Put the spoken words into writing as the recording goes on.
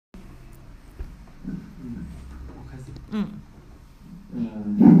我开始。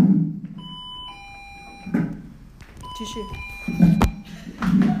继续。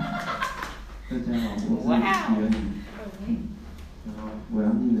大家好，我是袁宇。然后我要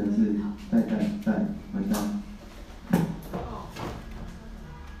念的是在完蛋。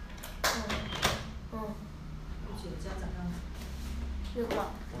不觉得家长要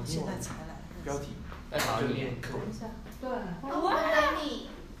我现在才来。标题。好，就念。等一下。对。我们等你。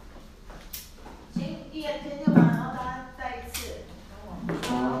请一言先念完，然后大家再一次。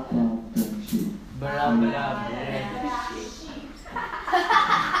不啦不啦。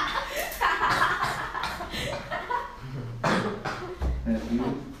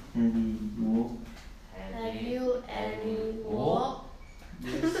Have you any war?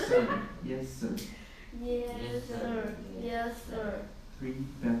 Yes sir. Yes sir. Yes sir. Yes sir. 3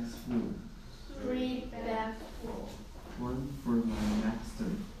 bags full. 3 bags full. 1 for my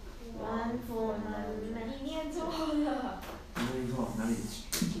master. 1 for my master. 你念错了。我念错哪里？ 1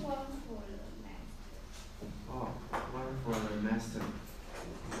 for the master. 哦 ，1 for the master.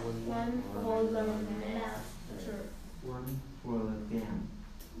 1 for the master. 1 for the dam.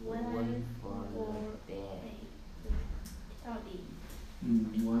 1 for dam. 到底？1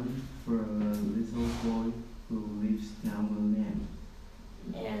 for a little boy who lives down the lane.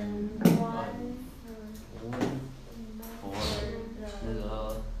 And 1 for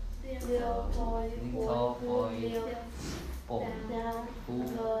the little boy who lives down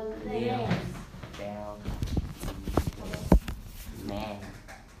the lane. Man.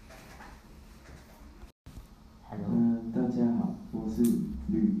 Hello. 大家好，我是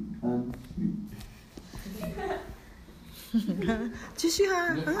吕恩宇。继续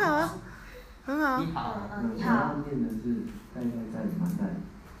啊，很好啊，很好。你好。你好。念的是在满带。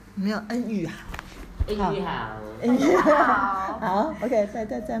没有恩语啊。你好。好 ，OK，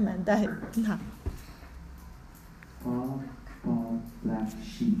 在满带，很好。Black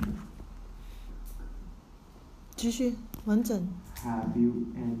sheep. 继续，完整。Have you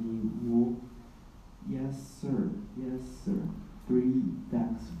any wool? Yes sir. Yes sir. 3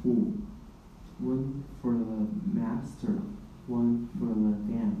 bags full. 1 for the master. 1 for the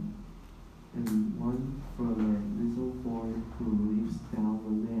dam. And 1 for the little boy who lives down the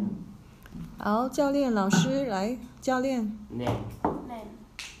lane. 好，教练老师来，教练。Name.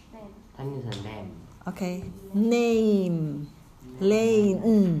 他念成 name。OK，name，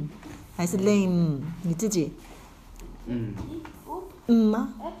 lane， 还是 lame， 你自己。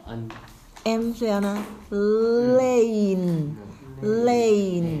吗 ？M 这样呢 ？lane，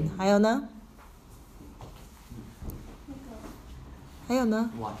 还有呢？还有呢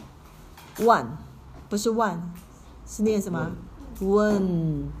 ？one， 不是 one， 是念什么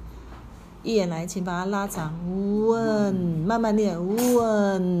 ？one， 一眼来，请把它拉长 ，one， 慢慢念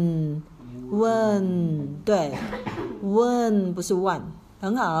 ，one， 对 ，one 不是 one，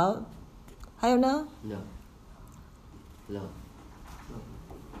 很好。还有呢？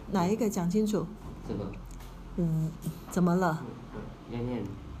哪一个讲清楚？这个。怎么了？要念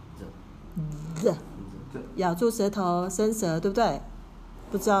这。咬住舌头，伸舌，对不对？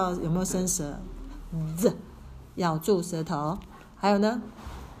不知道有没有伸舌？咬住舌头。还有呢？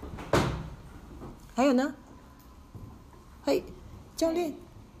嘿，教练，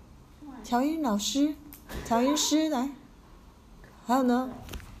调音老师，调音师来。还有呢？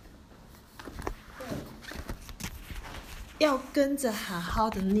要跟着好好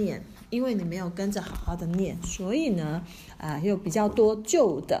的念，因为你没有跟着好好的念，所以呢，有比较多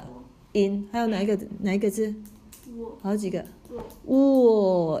旧的音。还有哪一个字？好几个。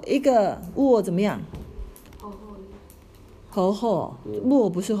喔，一个喔怎么样？喉后，喔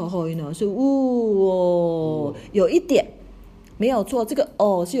不是喉后音哦，是喔，有一点，没有错，这个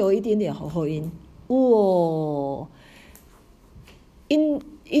哦是有一点点喉后音。喔，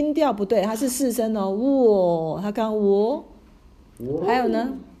音调不对，它是4声哦。喔，它刚喔。还有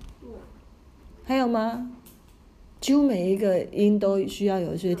呢？还有吗？几乎每一个音都需要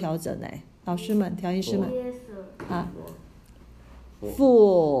有一些调整哎，老师们、调音师们。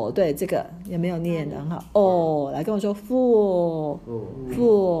for 对这个也没有念的很好哦，来跟我说 for，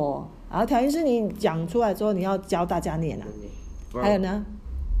 然后调音师你讲出来之后，你要教大家念啊。还有呢？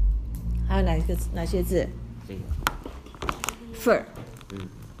还有哪些字？fur，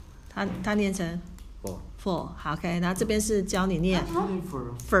 他念成。for 好 ，OK， 然后这边是教你念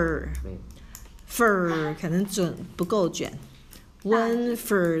fur， 可能不够卷。One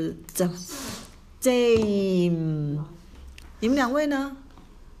for the James， 你们两位呢？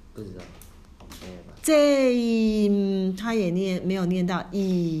不知道。James 他也没有念到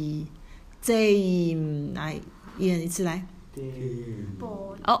e，James 来一人一次来。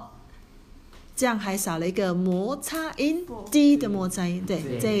哦这样还少了一个摩擦音 ，d 的摩擦音，对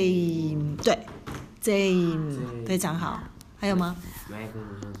 ，zame， 对 ，zame， 非常好。还有吗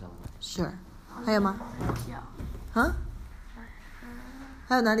 ？Sure， 还有吗？啊？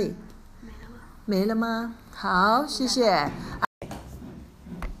还有哪里？没了吗？好，谢谢。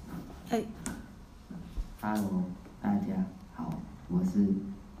哎 ，Hello， 大家好，我是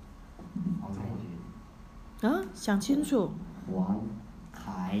王凯旋。啊，想清楚。王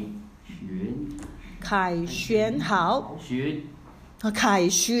凯旋。凯旋好。旋。凯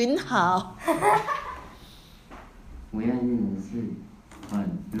旋好。我要念的是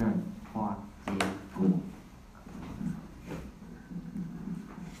粉嫩花结果。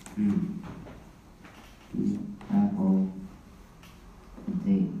apple,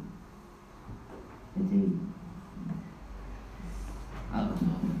 potato,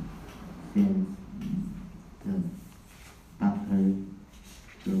 since the doctor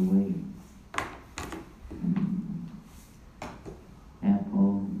away.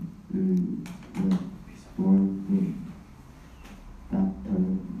 Apple, the morning doctor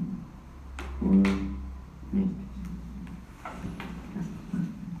for me.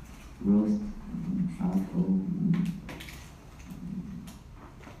 Roast apple.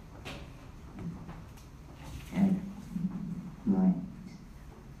 At night.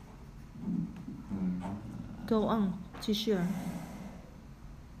 Go on， 继续了。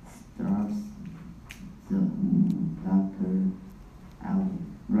Starts the doctor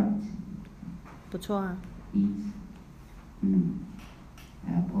outright. 不错啊。Eats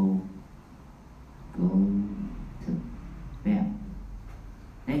apple. Go to bed.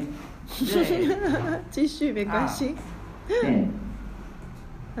 哎，对，继续没关系。对。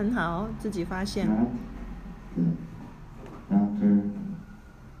很好，自己发现。Not the doctor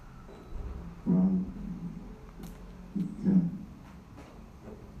from the.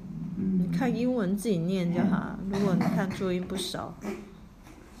 你看英文自己念就好，如果你看注音不熟。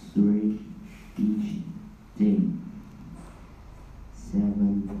3 each day.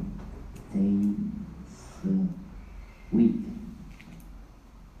 7 days a week.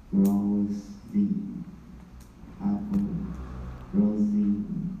 Rosy apple, rosy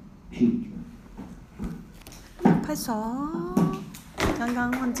cheek. 拍手，刚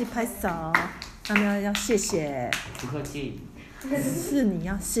刚忘记拍手，他们要谢谢。不客气。是你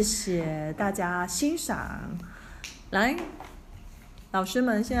要谢谢大家欣赏。来，老师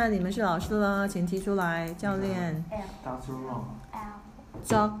们，现在你们是老师了，请提出来。教练。Dr.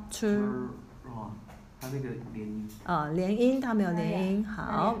 Wrong。Dr. Wrong， 他那个连音。连音，他没有连音，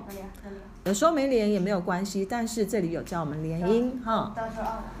好。有时候没连也没有关系，但是这里有教我们连音哈。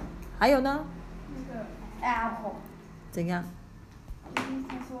还有呢？那个 apple。怎样？他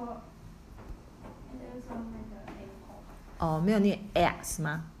说那个 apple。没有念 s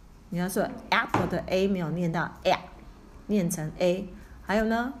吗？你要说 apple 的 a 没有念到 a， 念成 a。还有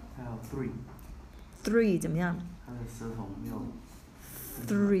呢？还有 three 怎么样？他的舌头没有。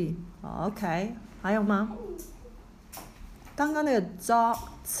3 OK， 还有吗？刚刚那个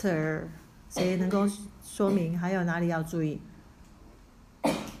doctor， 谁能够说明还有哪里要注意？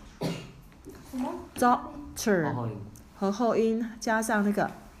什么 ？doctor 和后音加上那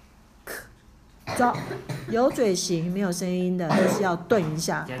个 k， 有嘴型没有声音的，就是要顿一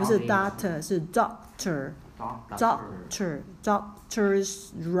下，不是 doctor 是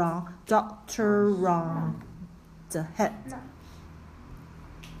doctor。doctor's wrong the head。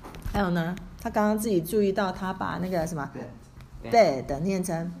还有呢，他刚刚自己注意到，他把那个什么 bed 念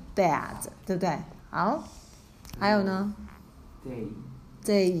成 bad， 对不对？好，还有呢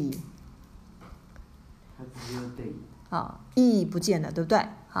day， 他只有 day。好 ，e 不见了，对不对？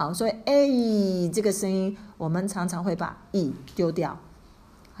好，所以 a 这个声音，我们常常会把 e 丢掉。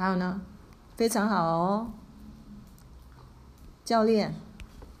还有呢，非常好哦，教练，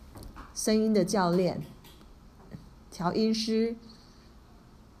声音的教练，调音师。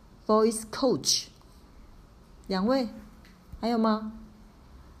Voice coach， 两位，还有吗？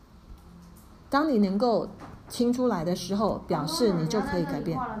当你能够听出来的时候，表示你就可以改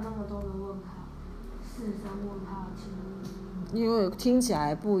变。画了那么多个问号，4声问号，因为听起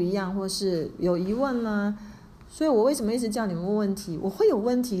来不一样，或是有疑问呢，所以我为什么一直叫你们问问题？我会有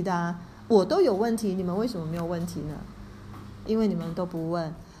问题的啊，我都有问题，你们为什么没有问题呢？因为你们都不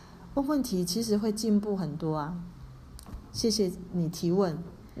问，问问题其实会进步很多啊。谢谢你提问。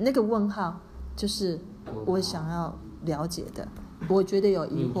那个问号就是我想要了解的，我觉得有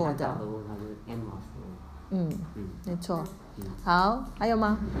疑惑的。没错。好，还有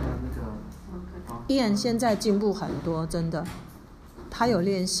吗？Ian 现在进步很多，真的，他有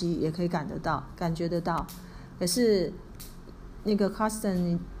练习也可以感觉得到。可是那个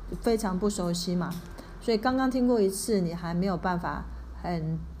Carsten，非常不熟悉嘛，所以刚刚听过一次，你还没有办法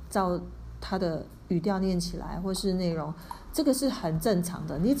很照他的语调念起来，或是内容，这个是很正常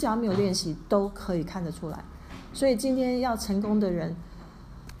的，你只要没有练习都可以看得出来。所以今天要成功的人，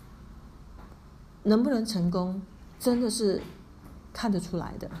能不能成功，真的是看得出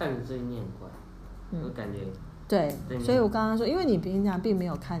来的。看着最念快，我感觉。对，所以我刚刚说，因为你平常并没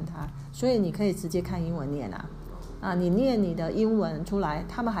有看它，所以你可以直接看英文念啊，你念你的英文出来，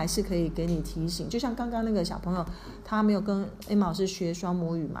他们还是可以给你提醒。就像刚刚那个小朋友，他没有跟 Emma 老师学双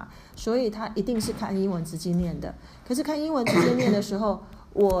母语嘛，所以他一定是看英文直接念的。可是看英文直接念的时候，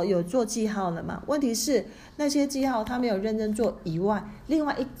我有做记号了嘛？问题是那些记号他没有认真做以外，另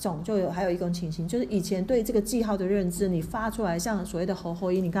外一种还有一种情形，就是以前对这个记号的认知，你发出来像所谓的喉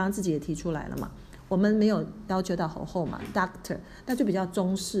后音，你刚刚自己也提出来了嘛。我们没有要求到喉后嘛 ，doctor， 那就比较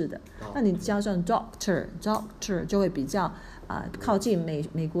中式的。那你加上 doctor 就会比较靠近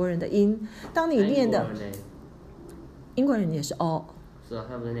美国人的音。当你念的，英国人也是 o， 是啊，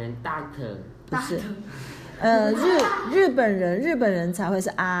他们念 doctor， 不是，日本人才会是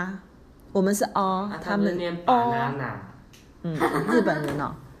啊，我们是 o， 他们念 banana， 日本人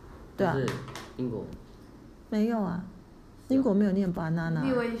哦，对啊，英国没有啊。英国没有念 banana， 你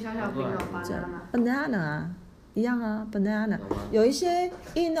以为小朋友 banana 啊，一样啊 banana， 有一些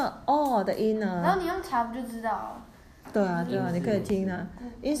音呢 o 的音呢。然后你用查不就知道了？对啊，你可以听啊。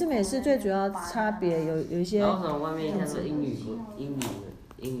英式美式最主要差别有一些。然后从外面像是英语教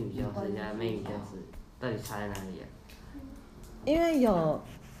室加美语教室，到底差在哪里啊？因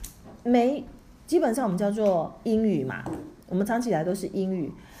为基本上我们叫做英语嘛，我们长期以来都是英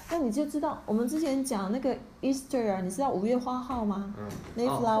语。那你就知道，我们之前讲那个 Easter 啊，你知道5月花号吗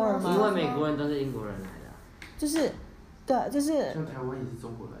？Mayflower 吗？因为美国人都是英国人来的。就是，对，就是。像台湾也是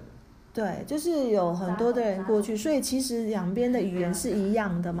中国来的。对，就是有很多的人过去，所以其实两边的语言是一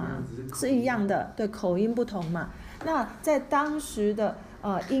样的嘛，是一样的，对，口音不同嘛。那在当时的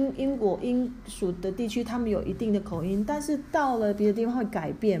英国英属的地区，他们有一定的口音，但是到了别的地方会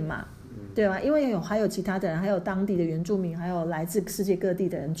改变嘛。对吧？因为还有其他的人，还有当地的原住民，还有来自世界各地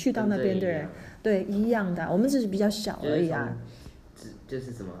的人去到那边的人，对，一样的。我们只是比较小而已啊。就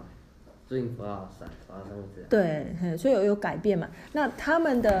是什么，注音符号3个字。对，所以有改变嘛。那他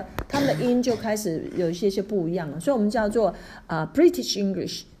们的音就开始有一些不一样了，所以我们叫做British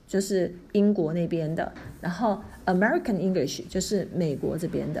English， 就是英国那边的，然后 American English 就是美国这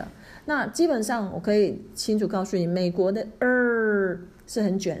边的。那基本上我可以清楚告诉你，美国的是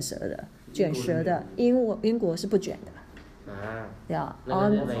很卷舌的。英国是不卷的。对啊，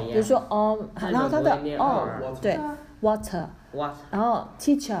比如说然后它的对 water， 然后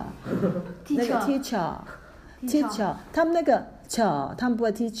teacher， 那个 teacher， 他们那个他们不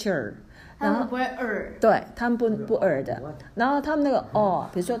会 teacher， 然后不会对，他们不的。然后他们那个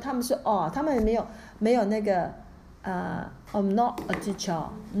比如说他们是他们没有那个I'm not a teacher，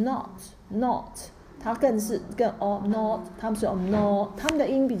 not。它更 not， 他们是 not， 他们的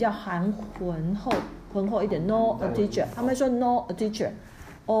音比较浑厚一点 ，not a teacher， 他们说 not a teacher，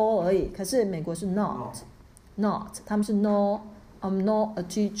 而已。可是美国是 not， 他们是 I'm not a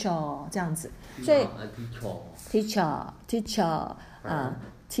teacher 这样子，所以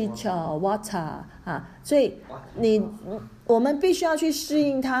teacher water 所以我们必须要去适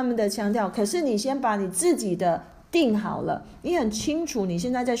应他们的腔调。可是你先把你自己的定好了，你很清楚你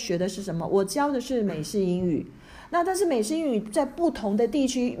现在在学的是什么。我教的是美式英语，那但是美式英语在不同的地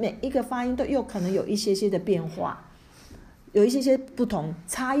区，每一个发音都有可能有一些的变化，有一些不同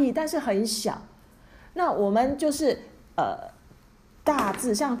差异，但是很小。那我们就是大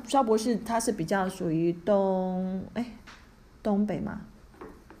致像肖博士，他是比较属于东北嘛，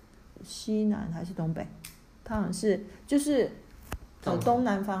西南还是东北？他好像是就是东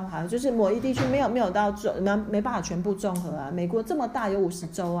南方，好像就是某一地区没有到没办法全部综合啊。美国这么大，有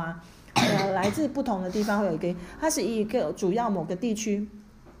50州啊，来自不同的地方会有一个，它是以一个主要某个地区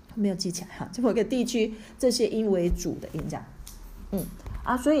没有记起来哈，就某个地区这些音为主的音这样，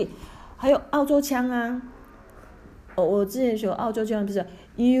所以还有澳洲腔啊。我之前学澳洲腔，不是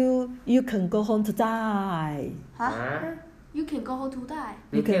You can go home to die 啊 ？You can go home to die？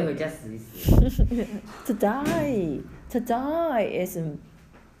 你可以回家死一死。To die is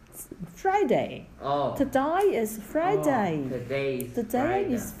Friday. To die is Friday.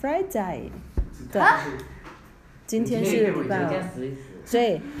 Today is Friday. 对，今天是礼拜五，所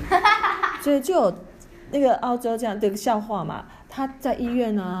以就有那个澳洲这样的笑话嘛。他在医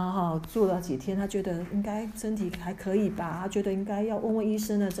院呢，住了几天，他觉得应该身体还可以吧，他觉得应该要问问医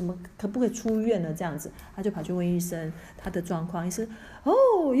生呢，怎么可不可以出院呢？这样子，他就跑去问医生他的状况，医生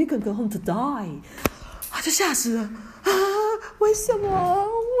you can go home to die， 他就吓死了为什么我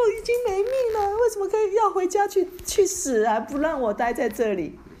已经没命了，为什么可以要回家去死啊？不让我待在这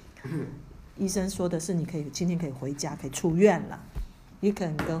里。医生说的是，你可以今天可以回家，可以出院了。You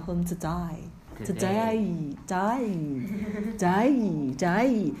can go home today. 这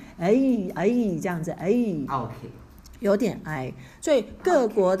样子，OK，有点哀，所以各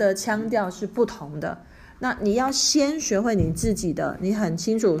国的腔调是不同的。那你要先学会你自己的，你很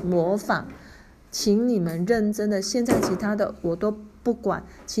清楚模仿。请你们认真的，现在其他的我都不管，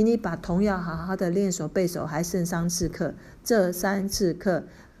请你把童谣好好的练手背手，还剩3次课，这3次课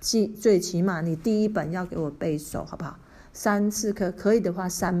最起码你第1本要给我背熟，好不好？3次课可以的话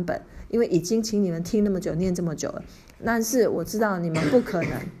3本，因为已经请你们听那么久，念这么久了。但是我知道你们不可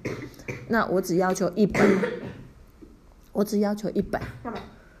能，那我只要求1本，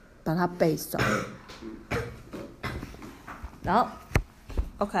把它背熟。然后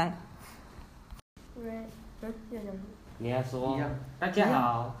 ，OK。你要说大家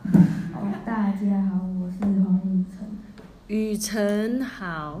好。大家好，我是黄雨辰。雨辰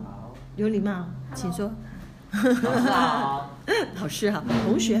好，有礼貌，请说。老师好。老师好，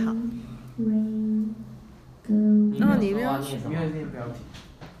同学好。哦，你没有念标题。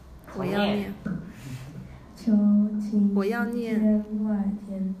我要念。秋晴我要念。天外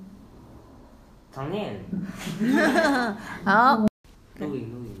天。常念。好。录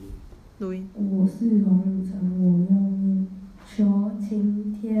音。我是黄雨辰，我要念秋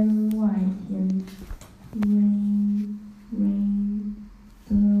晴天外天。Rain, rain,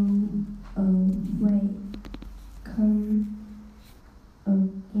 go away, come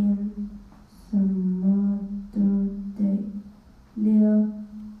again some other day. Little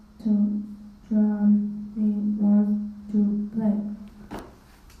Johnny wants to play.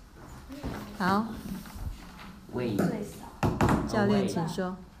 好，喂。教练请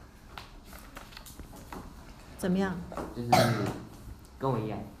说。怎么样？就是跟我一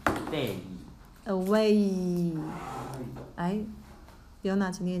样 ，away， 哎，有哪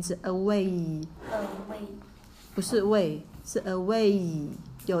请念一次 away， 不是 way， 是 away，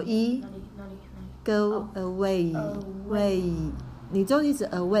 有一 ，go away，way， 你就一直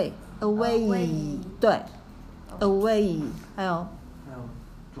away， 对 ，away， 还有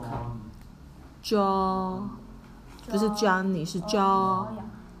jaw， 不是 Johnny， 是 jaw，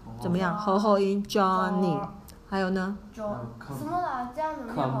 怎么样？喉后音 Johnny。还有呢？什么啦？这样怎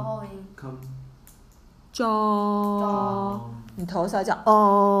么念喉后音？Jo， 你头上叫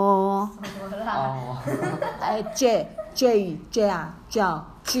哦。哎 ，J 啊，叫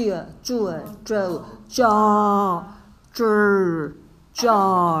J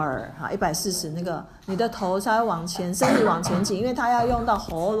好，140那个，你的头稍微往前，身体往前倾，因为它要用到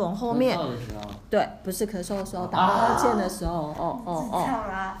喉咙后面。对，不是咳嗽的时候，打呵欠的时候。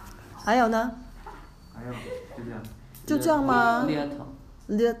还有呢？还有就这样。就这样吗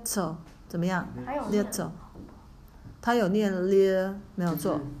 ？Little 怎么样 ？Little， 他有念 li， 没有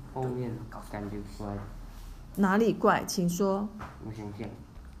错。后面感觉怪。哪里怪？请说。我想想，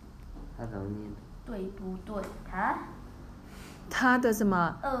他怎么念的？对不对啊？他的什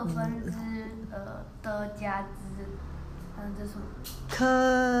么？2分之的加之，这是什么？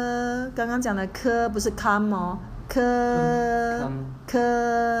科，刚刚讲的科不是 come 哦，科，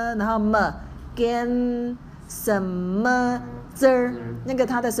然后么跟什么字儿？那个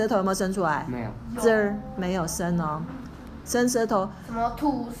他的舌头有没有伸出来？没有。字儿没有伸哦，伸舌头。什么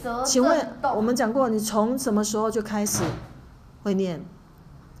吐舌？请问我们讲过，你从什么时候就开始会念？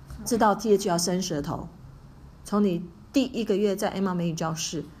知道 th 要伸舌头，从你第1个月在 Emma 美语教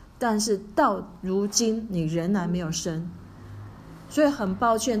室，但是到如今你仍然没有伸，所以很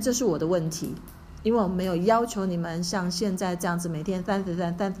抱歉，这是我的问题，因为我没有要求你们像现在这样子每天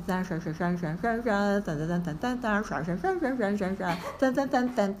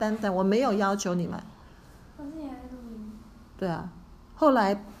33我没有要求你们。对啊，后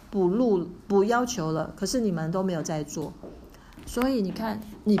来补要求了，可是你们都没有在做。所以你看，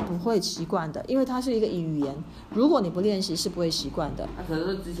你不会习惯的，因为它是一个语言，如果你不练习是不会习惯的。可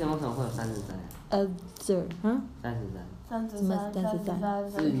是之前为什么会有33？字33。什么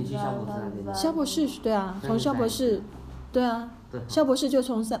33？是你去肖博士那边。肖博士对啊，从肖博士，对啊，肖博士就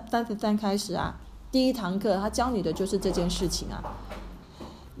从33开始啊。第1堂课他教你的就是这件事情啊。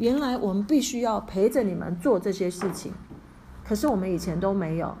原来我们必须要陪着你们做这些事情，可是我们以前都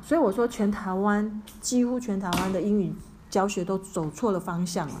没有，所以我说几乎全台湾的英语教学都走错了方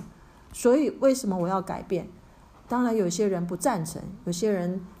向了，所以为什么我要改变？当然有些人不赞成，有些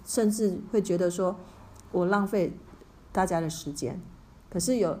人甚至会觉得说我浪费大家的时间。可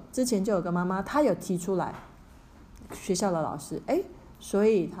是之前就有个妈妈，她有提出来，学校的老师，所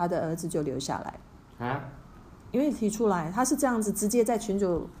以她的儿子就留下来。因为提出来，他是这样子直接在群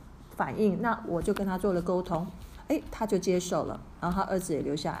组反应，那我就跟他做了沟通，他就接受了，然后他儿子也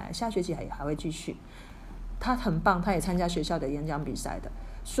留下来，下学期还会继续。他很棒，他也参加学校的演讲比赛的。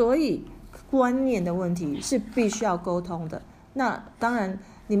所以观念的问题是必须要沟通的。那当然，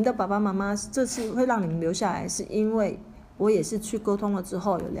你们的爸爸妈妈这次会让你们留下来，是因为我也是去沟通了之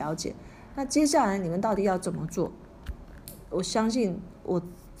后有了解。那接下来你们到底要怎么做？我相信我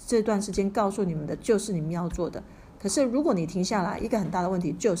这段时间告诉你们的就是你们要做的。可是如果你停下来，一个很大的问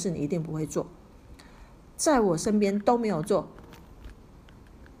题就是你一定不会做。在我身边都没有做，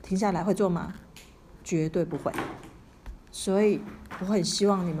停下来会做吗？绝对不会。所以我很希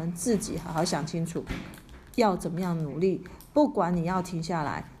望你们自己好好想清楚要怎么样努力，不管你要停下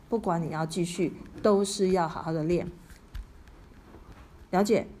来，不管你要继续，都是要好好的练。了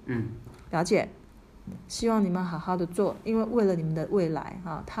解？了解。希望你们好好的做，因为为了你们的未来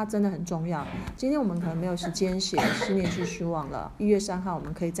它真的很重要。今天我们可能没有时间写思念去希望了，1月3号我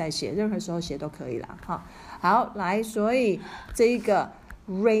们可以再写，任何时候写都可以啦。好，来，所以这一个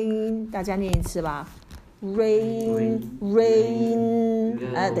rain 大家念一次吧。rain，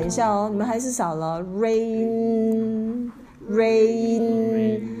 等一下哦，你们还是少了 rain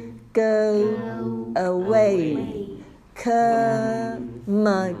go away come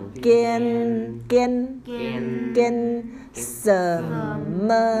again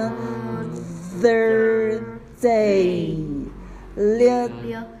summer Thursday little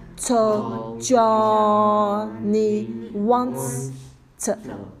Johnny wants to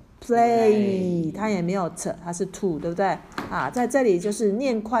play， 它也没有 t， 它是 to， 对不对？在这里就是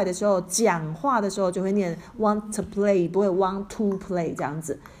念快的时候，讲话的时候就会念 want to play， 不会 want to play 这样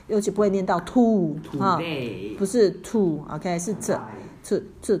子，尤其不会念到 to 不是 to，OK， 是 t，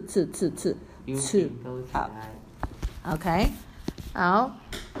 好 ，OK， 好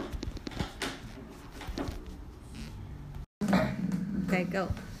 ，OK go。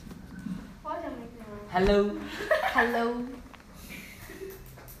Hello。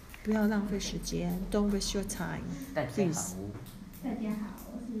不要浪费时间 ，Don't waste your time, please。大家好，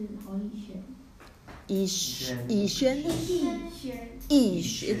我是侯逸轩。逸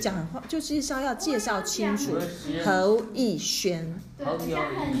轩讲话就是要介绍清楚。侯逸轩。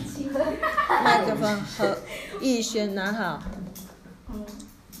麦克风，侯逸轩拿好，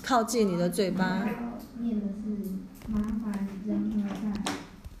靠近你的嘴巴。念的是麻烦人和在。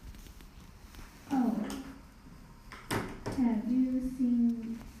Have you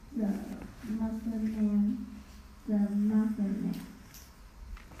seen the Muffin Man? The Muffin Man.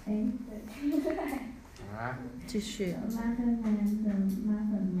 继续。The Muffin Man, the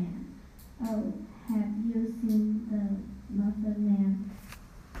Muffin Man. Oh, have you seen the Muffin Man?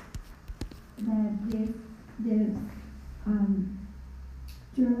 That this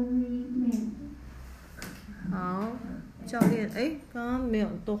jewelry man. 好，教练，刚刚没有，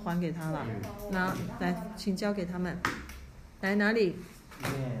都还给他了。拿来，请交给他们。来哪里？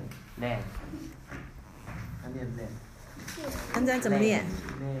安在怎么念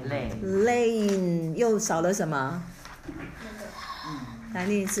 ？lane 又少了什么？来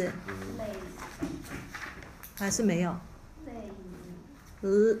念一次。还是没有？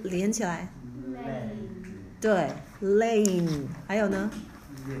连起来。对 ，lane 还有呢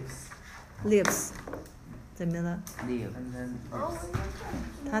 ？lips 怎么了？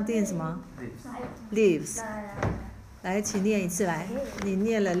他念什么 ？lives。来，请念一次来。你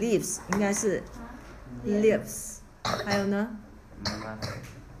念了 lives， 应该是 lips。还有呢？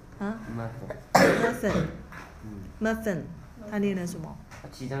 muffin。他念了什么？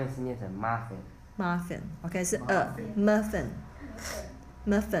其中一次念成 muffin。muffin，OK 是muffin。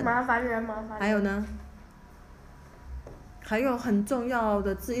麻烦人。还有呢？还有很重要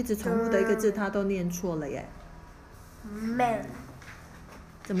的字，一直重复的一个字，他都念错了耶。man。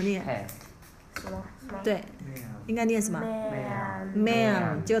怎么念？什么？对，应该念什么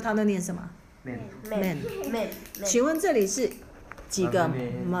 ？man。结果他都念什么 ？man。请问这里是几个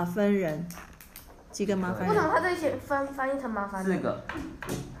麻烦人？几个麻烦人？为什么他这些翻译成麻烦人？4个。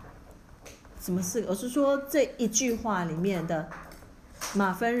什么4个？我是说这一句话里面的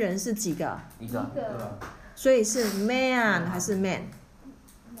麻烦人是几个？1个。所以是 man 还是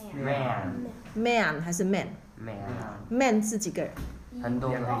man？man 还是 man？man 是几个人？很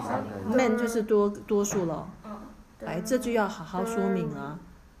多个以上的。man 就是多数了。来，这句要好好说明啊。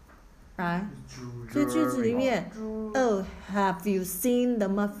来，这句子里面 ，Oh, have you seen the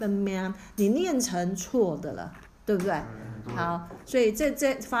Muffin Man？ 你念成错的了，对不对？好，所以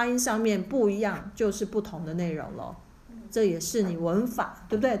在发音上面不一样，就是不同的内容咯。这也是你文法，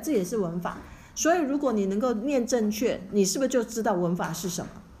对不对？这也是文法。所以如果你能够念正确，你是不是就知道文法是什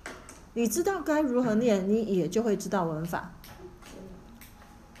么？你知道该如何念，你也就会知道文法。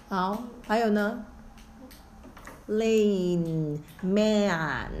好，还有呢 ？Lane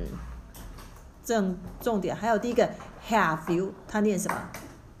man， 重点还有第一个 have you， 它念什么？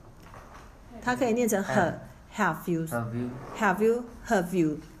它可以念成 have you， have you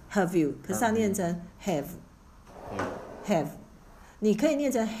have you， 可是它念成 have， 你可以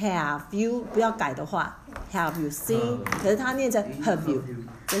念成 have you， 不要改的话 have you seen， 可是它念成 have you，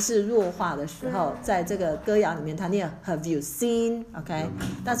 这是弱化的时候，在这个歌谣里面它念 have you seen，OK，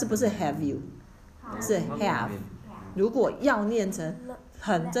 但是不是 have you， 是 have。如果要念成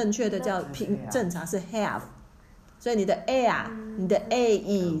很正确的叫正常是 have， 所以你的 a 啊，你的 a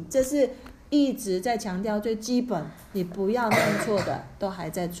e， 这是一直在强调最基本，你不要念错的都还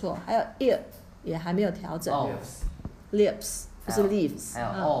在错，还有 ear 也还没有调整 ，lips 不是 leaves， 还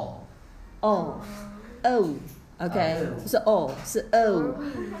有 o，OK， 不是 o 是 o，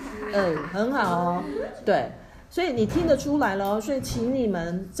 很好哦，对。所以你听得出来了，所以请你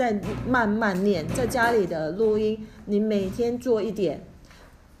们再慢慢念，在家里的录音，你每天做一点，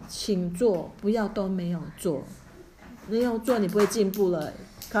请做，不要都没有做，没有做你不会进步了。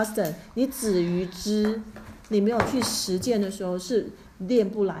Custom， 你止于知，你没有去实践的时候是练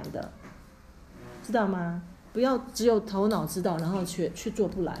不来的，知道吗？不要只有頭腦知道，然后去做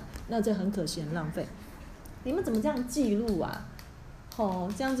不来，那这很可惜，很浪费。你们怎么这样记录啊？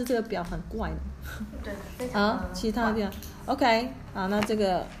这样子这个表很怪的。对，非常好，其他的 OK， 好，那这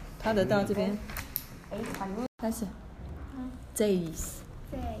个他的到这边，开始。Days。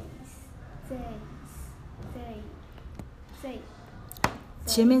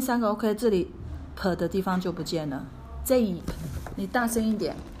前面3个 OK， 这里 p 的地方就不见了。Day， 你大声一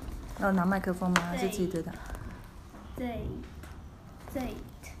点。要拿麦克风吗？还是记得的？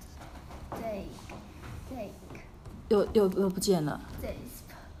 又不见了。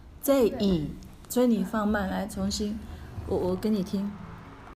Day， 所以你放慢来重新，我给你听。